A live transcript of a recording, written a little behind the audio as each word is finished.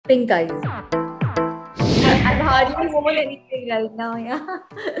Pink eyes. I've hardly worn anything right now, yeah.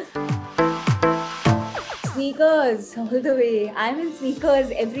 Sneakers all the way. I'm in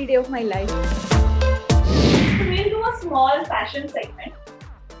sneakers every day of my life. So we'll do a small fashion segment.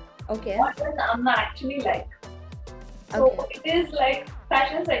 Okay. What does Aamna actually like? So it is like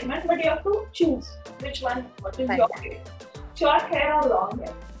fashion segment, but you have to choose which one. What is your favorite? Short hair or long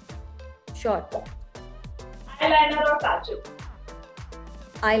hair? Short. Eyeliner or kajal?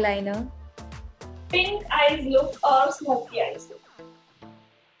 Eyeliner. Pink eyes look or smoky eyes look?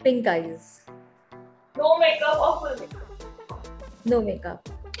 Pink eyes. No makeup or full makeup? No makeup.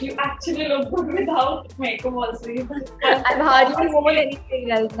 You actually look good without makeup also. I've hardly worn anything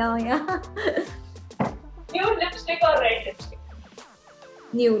right now, yeah. Nude lipstick or red lipstick?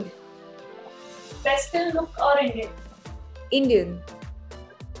 Nude. Western look or Indian? Indian.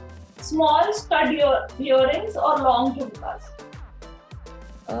 Small stud earrings or long jhumkas?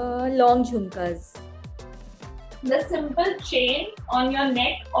 Long jhumkas. The simple chain on your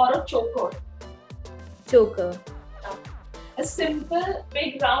neck or a choker? Choker. A simple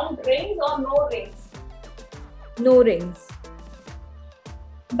big round rings or no rings? No rings.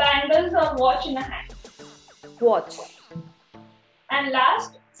 Bangles or watch in a hand? Watch. And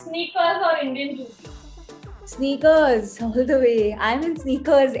last, sneakers or Indian juti? Sneakers all the way. I'm in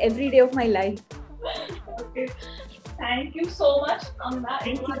sneakers every day of my life. Okay. Thank you so much, Aamna.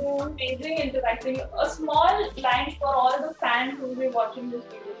 It was amazing interacting. A small line for all the fans who will be watching this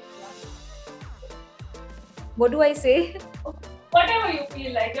video. What do I say? Whatever you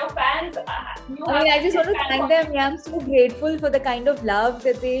feel like, your fans. I just want to thank them. Yeah, I'm so grateful for the kind of love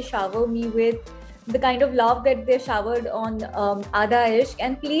that they shower me with, the kind of love that they showered on Aadha Ishq.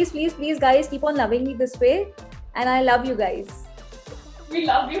 And please, guys, keep on loving me this way. And I love you guys. We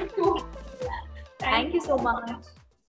love you too. Thank you so much.